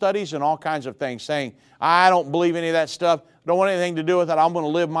Bible studies and all kinds of things saying, I don't believe any of that stuff, don't want anything to do with it, I'm going to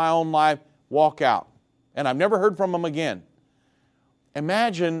live my own life, walk out. And I've never heard from them again.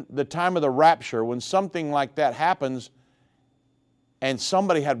 Imagine the time of the rapture when something like that happens and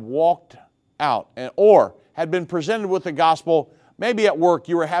somebody had walked out or had been presented with the gospel. Maybe at work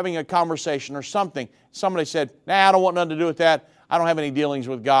you were having a conversation or something. Somebody said, nah, I don't want nothing to do with that. I don't have any dealings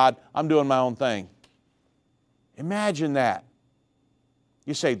with God. I'm doing my own thing. Imagine that.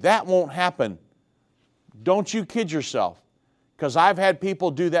 You say, that won't happen. Don't you kid yourself. Because I've had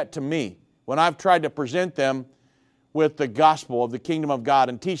people do that to me when I've tried to present them with the gospel of the kingdom of God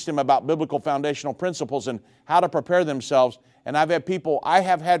and teach them about biblical foundational principles and how to prepare themselves. And I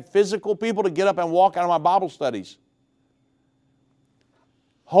have had physical people to get up and walk out of my Bible studies.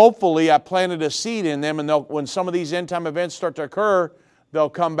 Hopefully I planted a seed in them, and when some of these end time events start to occur, they'll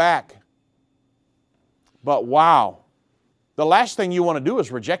come back. But wow, the last thing you want to do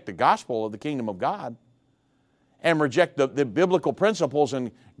is reject the gospel of the kingdom of God and reject the biblical principles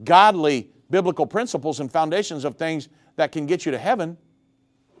and godly biblical principles and foundations of things that can get you to heaven.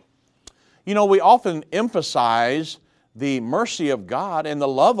 You know, we often emphasize the mercy of God and the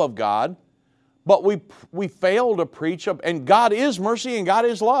love of God, but we fail to preach, and God is mercy and God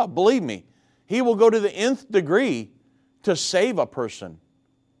is love. Believe me, He will go to the nth degree to save a person.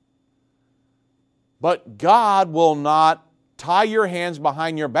 But God will not tie your hands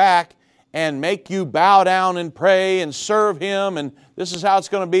behind your back and make you bow down and pray and serve Him, and this is how it's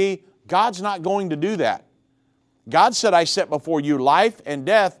going to be. God's not going to do that. God said, I set before you life and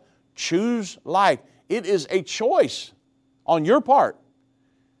death. Choose life. It is a choice on your part.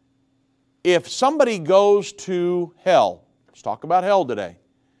 If somebody goes to hell, let's talk about hell today.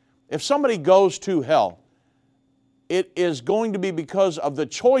 If somebody goes to hell, it is going to be because of the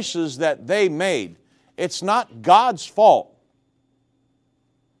choices that they made. It's not God's fault.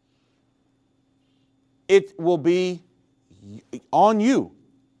 It will be on you.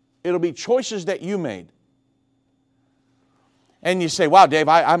 It'll be choices that you made. And you say, wow, Dave,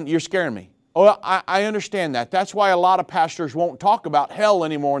 you're scaring me. Oh, I understand that. That's why a lot of pastors won't talk about hell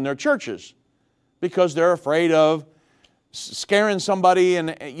anymore in their churches, because they're afraid of scaring somebody, and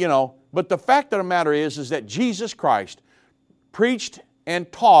But the fact of the matter is that Jesus Christ preached and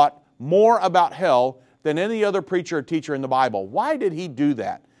taught more about hell than any other preacher or teacher in the Bible. Why did He do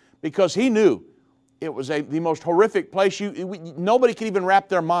that? Because He knew it was the most horrific place. Nobody can even wrap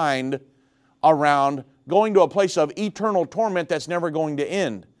their mind around going to a place of eternal torment that's never going to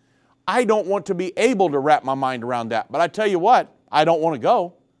end. I don't want to be able to wrap my mind around that. But I tell you what, I don't want to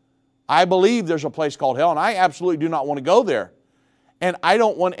go. I believe there's a place called hell, and I absolutely do not want to go there. And I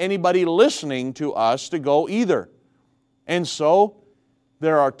don't want anybody listening to us to go either. And so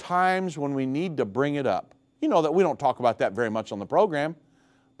there are times when we need to bring it up. You know that we don't talk about that very much on the program,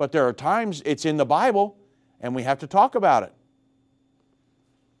 but there are times it's in the Bible, and we have to talk about it.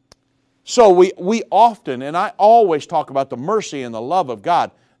 So we often, and I always talk about the mercy and the love of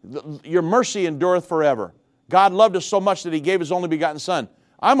God. Your mercy endureth forever. God loved us so much that He gave His only begotten Son.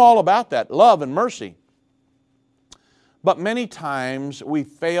 I'm all about that, love and mercy. But many times we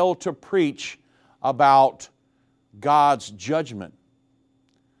fail to preach about God's judgment.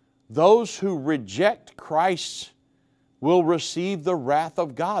 Those who reject Christ will receive the wrath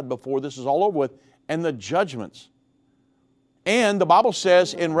of God before this is all over with, and the judgments. And the Bible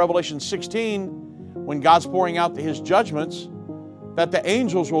says in Revelation 16, when God's pouring out His judgments, that the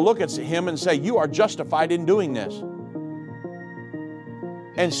angels will look at Him and say, you are justified in doing this.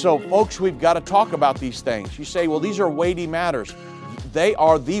 And so, folks, we've got to talk about these things. You say, well, these are weighty matters. They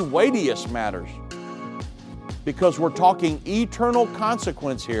are the weightiest matters, because we're talking eternal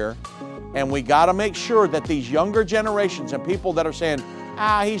consequence here, and we got to make sure that these younger generations and people that are saying,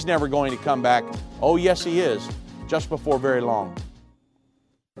 He's never going to come back. Oh, yes, He is. Just before very long.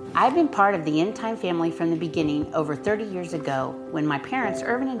 I've been part of the End Time family from the beginning over 30 years ago when my parents,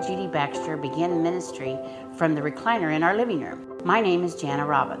 Irvin and Judy Baxter, began ministry from the recliner in our living room. My name is Jana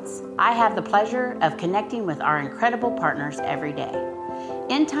Robbins. I have the pleasure of connecting with our incredible partners every day.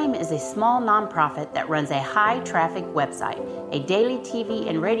 End Time is a small nonprofit that runs a high-traffic website, a daily TV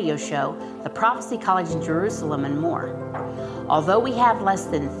and radio show, the Prophecy College in Jerusalem, and more. Although we have less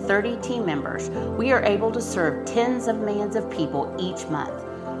than 30 team members, we are able to serve tens of millions of people each month.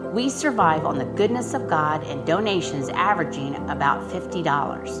 We survive on the goodness of God and donations averaging about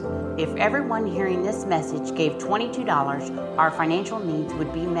 $50. If everyone hearing this message gave $22, our financial needs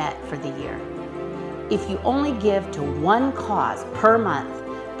would be met for the year. If you only give to one cause per month,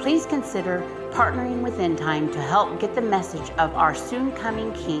 please consider partnering with End Time to help get the message of our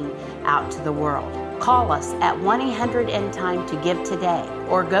soon-coming King out to the world. Call us at 1-800-END-TIME to give today,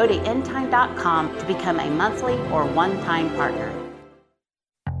 or go to endtime.com to become a monthly or one-time partner.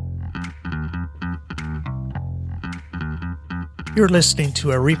 You're listening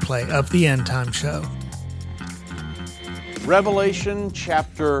to a replay of the End Time Show. Revelation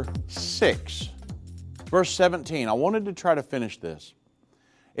chapter 6, verse 17. I wanted to try to finish this.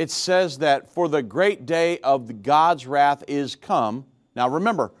 It says that for the great day of God's wrath is come. Now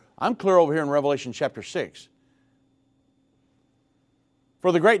remember, I'm clear over here in Revelation chapter 6.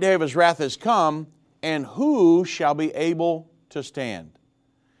 For the great day of His wrath is come, and who shall be able to stand?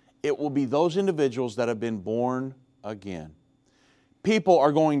 It will be those individuals that have been born again. People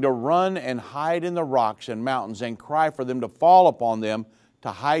are going to run and hide in the rocks and mountains and cry for them to fall upon them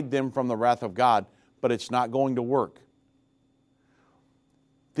to hide them from the wrath of God, but it's not going to work.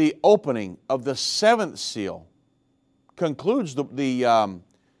 The opening of the seventh seal concludes the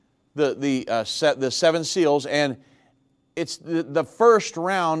seven seals, and it's the first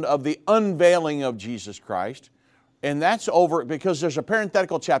round of the unveiling of Jesus Christ. And that's over because there's a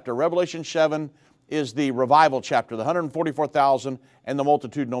parenthetical chapter. Revelation 7 is the revival chapter, the 144,000 and the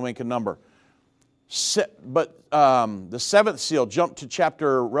multitude no man can number. But the seventh seal, jump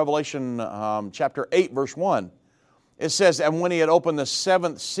to Revelation chapter 8, verse 1. It says, and when he had opened the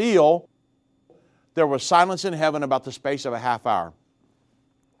seventh seal, there was silence in heaven about the space of a half hour.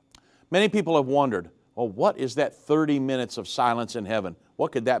 Many people have wondered, well, what is that 30 minutes of silence in heaven?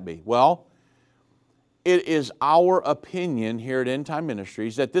 What could that be? Well, it is our opinion here at End Time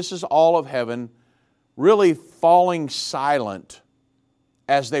Ministries that this is all of heaven really falling silent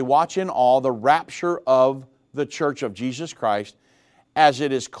as they watch in awe the rapture of the church of Jesus Christ as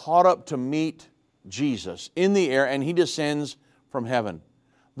it is caught up to meet Jesus in the air and He descends from heaven.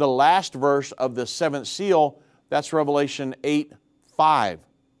 The last verse of the seventh seal, that's Revelation 8:5.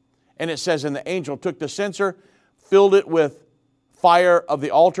 And it says, and the angel took the censer, filled it with fire of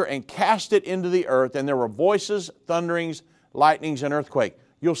the altar, and cast it into the earth. And there were voices, thunderings, lightnings, and earthquake.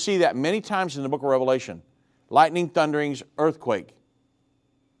 You'll see that many times in the book of Revelation. Lightning, thunderings, earthquake.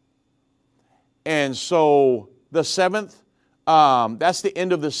 And so the seventh, that's the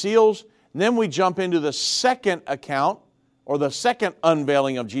end of the seals. And then we jump into the second account, or the second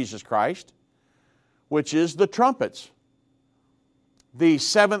unveiling of Jesus Christ, which is the trumpets. The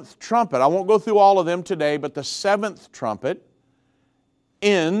seventh trumpet. I won't go through all of them today, but the seventh trumpet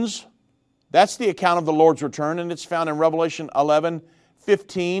ends. That's the account of the Lord's return, and it's found in Revelation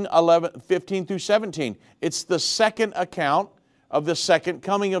 11:15 through 17. It's the second account of the second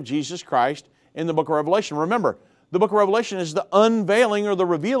coming of Jesus Christ in the book of Revelation. Remember, the book of Revelation is the unveiling or the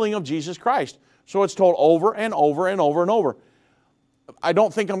revealing of Jesus Christ. So it's told over and over and over and over. I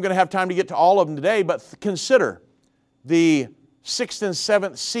don't think I'm going to have time to get to all of them today, but consider the sixth and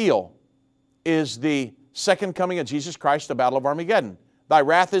seventh seal is the second coming of Jesus Christ, the Battle of Armageddon. Thy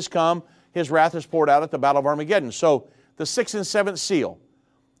wrath is come, His wrath is poured out at the Battle of Armageddon. So the sixth and seventh seal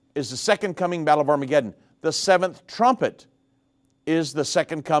is the second coming, Battle of Armageddon. The seventh trumpet is the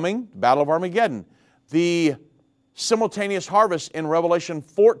second coming, Battle of Armageddon. The simultaneous harvest in Revelation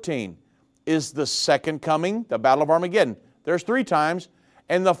 14 is the second coming, the Battle of Armageddon. There's three times.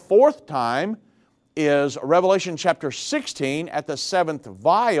 And the fourth time is Revelation chapter 16 at the seventh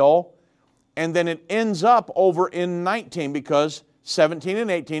vial, and then it ends up over in 19 because 17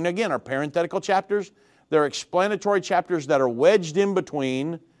 and 18, again, are parenthetical chapters. They're explanatory chapters that are wedged in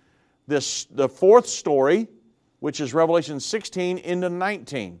between the fourth story, which is Revelation 16, into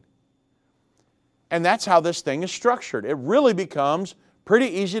 19. And that's how this thing is structured. It really becomes pretty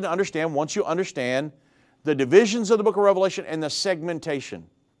easy to understand once you understand the divisions of the book of Revelation and the segmentation.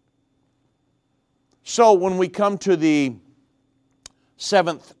 So when we come to the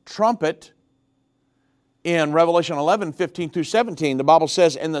seventh trumpet in Revelation 11:15 through 17, the Bible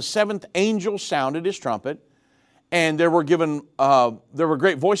says, and the seventh angel sounded his trumpet, and there were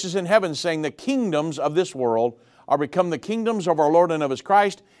great voices in heaven saying, the kingdoms of this world are become the kingdoms of our Lord and of His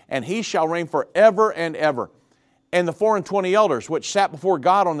Christ, and He shall reign forever and ever. And the 24 elders, which sat before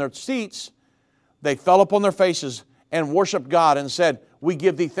God on their seats, they fell upon their faces and worshiped God and said, we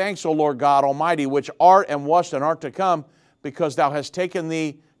give Thee thanks, O Lord God Almighty, which art and wast and art to come, because Thou hast taken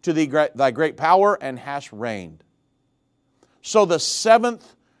Thee to Thy great power and hast reigned. So the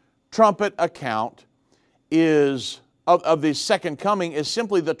seventh trumpet account is of the second coming is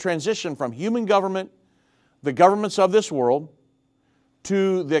simply the transition from human government, the governments of this world,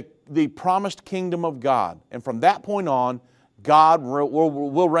 to the promised kingdom of God. And from that point on, God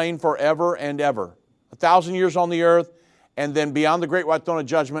will reign forever and ever. 1,000 years on the earth, and then beyond the great white throne of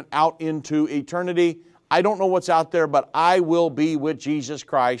judgment, out into eternity. I don't know what's out there, but I will be with Jesus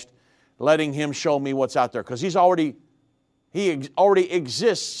Christ, letting Him show me what's out there. Because He already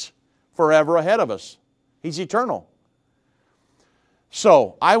exists forever ahead of us. He's eternal.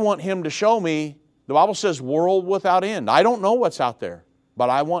 So I want Him to show me. The Bible says world without end. I don't know what's out there, but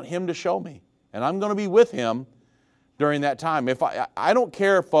I want Him to show me. And I'm going to be with Him during that time. I don't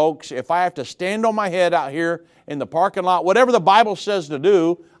care, folks, if I have to stand on my head out here in the parking lot, whatever the Bible says to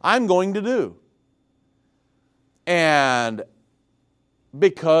do, I'm going to do. And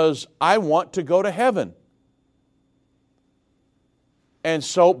because I want to go to heaven. And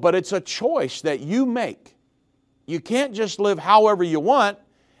so, but it's a choice that you make. You can't just live however you want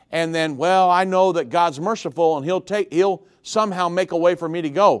and then, well, I know that God's merciful and He'll somehow make a way for me to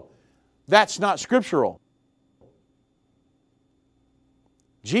go. That's not scriptural.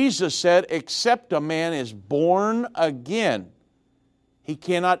 Jesus said, except a man is born again, he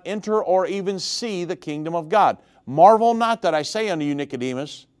cannot enter or even see the kingdom of God. Marvel not that I say unto you,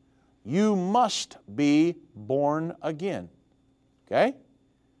 Nicodemus, you must be born again. Okay?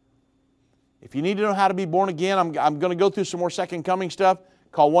 If you need to know how to be born again, I'm going to go through some more second coming stuff.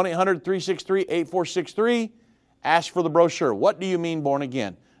 Call 1-800-363-8463. Ask for the brochure. What do you mean born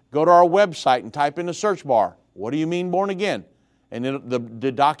again? Go to our website and type in the search bar, what do you mean born again? And then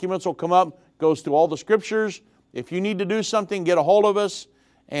the documents will come up, goes through all the scriptures. If you need to do something, get a hold of us,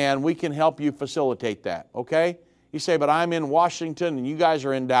 and we can help you facilitate that, okay? You say, but I'm in Washington and you guys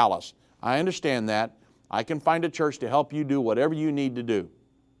are in Dallas. I understand that. I can find a church to help you do whatever you need to do.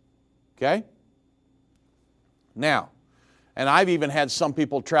 Okay? Now, and I've even had some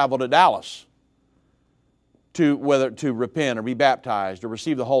people travel to Dallas to repent or be baptized or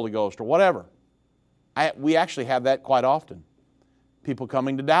receive the Holy Ghost or whatever. We actually have that quite often. People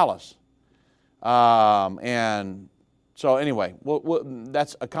coming to Dallas. And so anyway,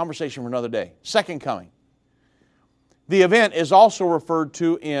 that's a conversation for another day. Second coming. The event is also referred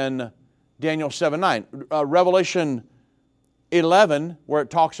to in Daniel 7:9. Revelation 11, where it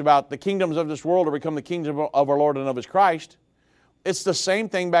talks about the kingdoms of this world will become the kingdom of our Lord and of His Christ. It's the same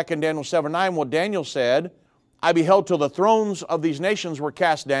thing back in Daniel 7:9, what Daniel said, I beheld till the thrones of these nations were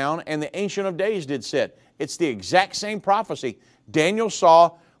cast down, and the Ancient of Days did sit. It's the exact same prophecy. Daniel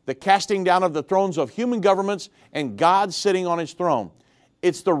saw the casting down of the thrones of human governments and God sitting on His throne.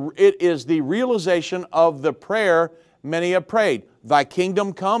 It is the realization of the prayer many have prayed. Thy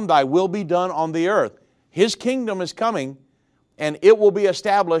kingdom come, thy will be done on the earth. His kingdom is coming, and it will be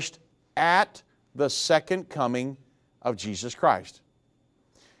established at the second coming of Jesus Christ.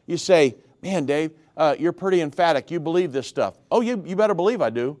 You say, man, Dave, you're pretty emphatic. You believe this stuff. Oh, you better believe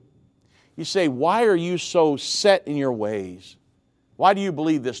I do. You say, why are you so set in your ways? Why do you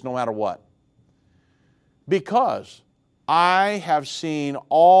believe this no matter what? Because I have seen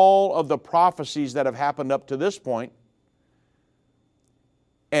all of the prophecies that have happened up to this point,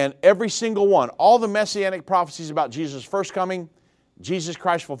 and every single one, all the messianic prophecies about Jesus' first coming, Jesus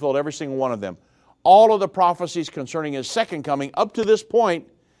Christ fulfilled every single one of them. All of the prophecies concerning His second coming, up to this point,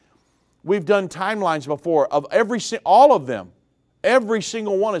 we've done timelines before of all of them. Every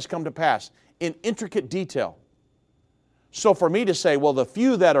single one has come to pass in intricate detail. So for me to say, well, the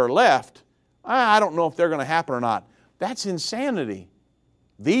few that are left, I don't know if they're going to happen or not, that's insanity.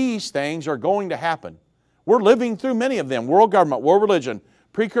 These things are going to happen. We're living through many of them. World government, world religion,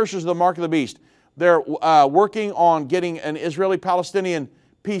 precursors of the mark of the beast. They're working on getting an Israeli-Palestinian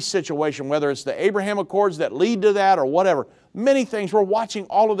peace situation, whether it's the Abraham Accords that lead to that or whatever. Many things. We're watching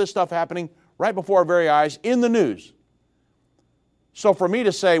all of this stuff happening right before our very eyes in the news. So for me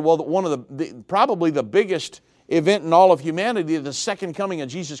to say, well, one of probably the biggest event in all of humanity, the second coming of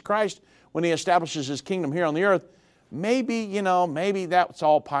Jesus Christ, when He establishes His kingdom here on the earth, maybe that's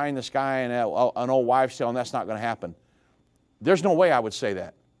all pie in the sky and an old wives' tale, and that's not going to happen. There's no way I would say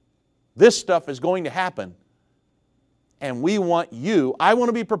that. This stuff is going to happen. And we want you. I want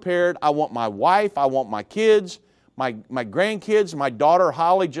to be prepared. I want my wife. I want my kids, my grandkids. My daughter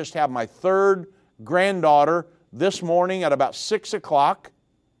Holly just had my third granddaughter this morning at about 6 o'clock.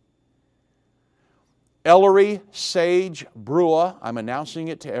 Ellery Sage Brewer. I'm announcing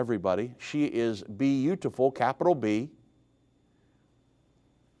it to everybody. She is beautiful, capital B.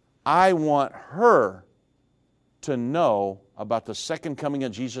 I want her to know about the second coming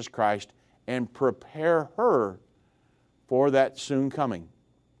of Jesus Christ and prepare her for that soon coming.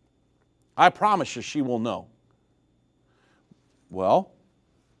 I promise you she will know. Well,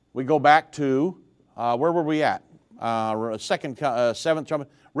 we go back to, where were we at? Seventh trumpet,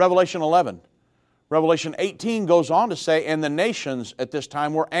 Revelation 11. Revelation 18 goes on to say, and the nations at this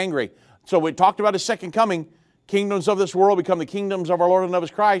time were angry. So we talked about His second coming. Kingdoms of this world become the kingdoms of our Lord and of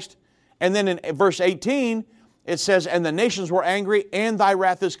His Christ. And then in verse 18, it says, and the nations were angry, and thy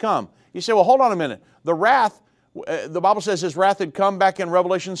wrath is come. You say, well, hold on a minute. The wrath, the Bible says His wrath had come back in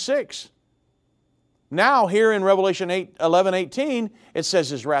Revelation 6. Now here in Revelation 11:18, it says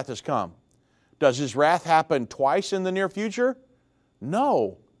His wrath has come. Does His wrath happen twice in the near future?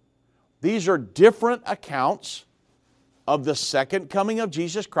 No. These are different accounts of the second coming of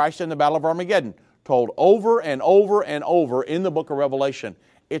Jesus Christ in the Battle of Armageddon, told over and over and over in the book of Revelation.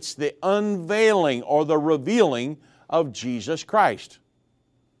 It's the unveiling or the revealing of Jesus Christ.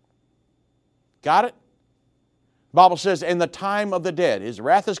 Got it? The Bible says, in the time of the dead, His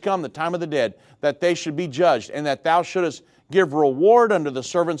wrath has come, the time of the dead, that they should be judged, and that thou shouldest give reward unto the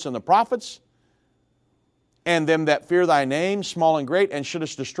servants and the prophets, and them that fear thy name, small and great, and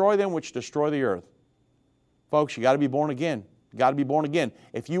shouldest destroy them which destroy the earth. Folks, you got to be born again. You got to be born again.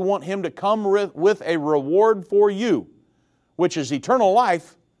 If you want Him to come with a reward for you, which is eternal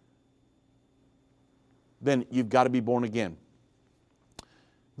life, then you've got to be born again.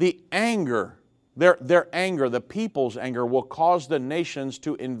 The anger, their anger, the people's anger, will cause the nations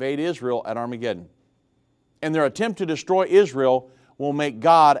to invade Israel at Armageddon. And their attempt to destroy Israel will make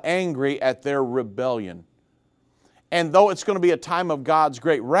God angry at their rebellion. And though it's going to be a time of God's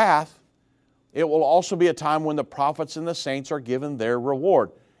great wrath, it will also be a time when the prophets and the saints are given their reward.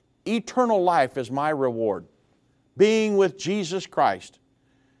 Eternal life is my reward. Being with Jesus Christ,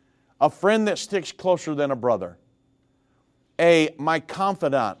 a friend that sticks closer than a brother, my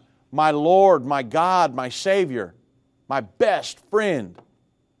confidant, my Lord, my God, my Savior, my best friend,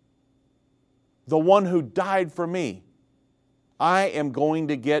 the one who died for me. I am going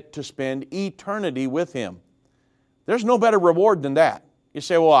to get to spend eternity with Him. There's no better reward than that. You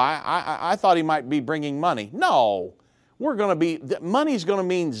say, well, I thought He might be bringing money. No, money's going to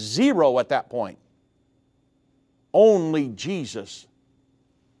mean zero at that point. Only Jesus.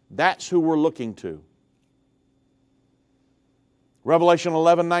 That's who we're looking to. Revelation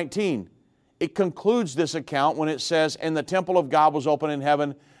 11:19. It concludes this account when it says, and the temple of God was open in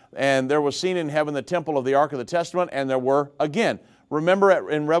heaven, and there was seen in heaven the temple of the Ark of the Testament, and there were, again, remember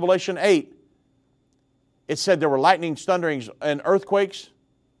in Revelation 8, it said there were lightnings, thunderings, and earthquakes.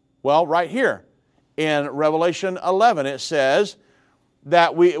 Well, right here in Revelation 11, it says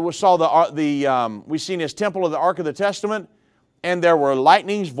that we seen His temple of the Ark of the Testament, and there were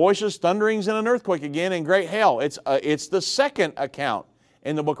lightnings, voices, thunderings, and an earthquake again, and great hail. It's the second account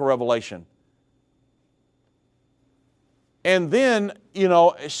in the book of Revelation. And then,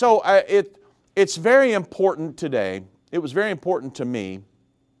 it's very important today. It was very important to me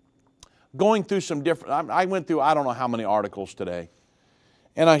going through some different, I went through I don't know how many articles today.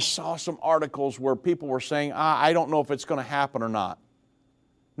 And I saw some articles where people were saying, I don't know if it's going to happen or not.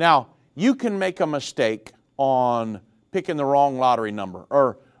 Now, you can make a mistake on picking the wrong lottery number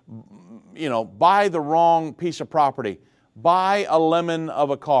or, buy the wrong piece of property, buy a lemon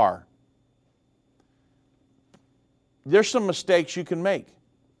of a car. There's some mistakes you can make.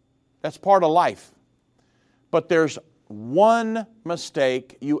 That's part of life. But there's one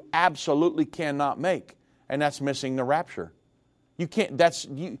mistake you absolutely cannot make, and that's missing the rapture. You can't,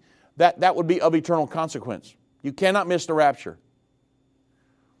 that would be of eternal consequence. You cannot miss the rapture.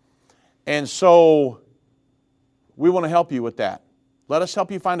 And so we want to help you with that. Let us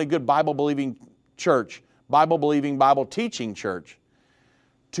help you find a good Bible-believing church, Bible-believing, Bible-teaching church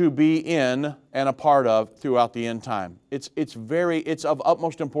to be in and a part of throughout the end time. It's of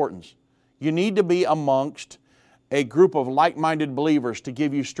utmost importance. You need to be amongst a group of like-minded believers to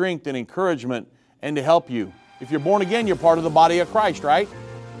give you strength and encouragement and to help you. If you're born again, you're part of the body of Christ, right?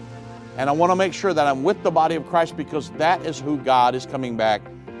 And I want to make sure that I'm with the body of Christ because that is who God is coming back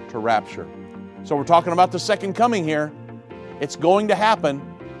to rapture. So we're talking about the second coming here. It's going to happen.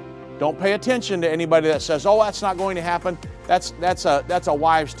 Don't pay attention to anybody that says, oh, that's not going to happen. That's a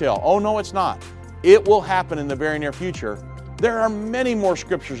wives' tale. Oh, no, it's not. It will happen in the very near future. There are many more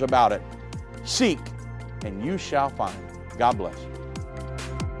scriptures about it. Seek, and you shall find. God bless.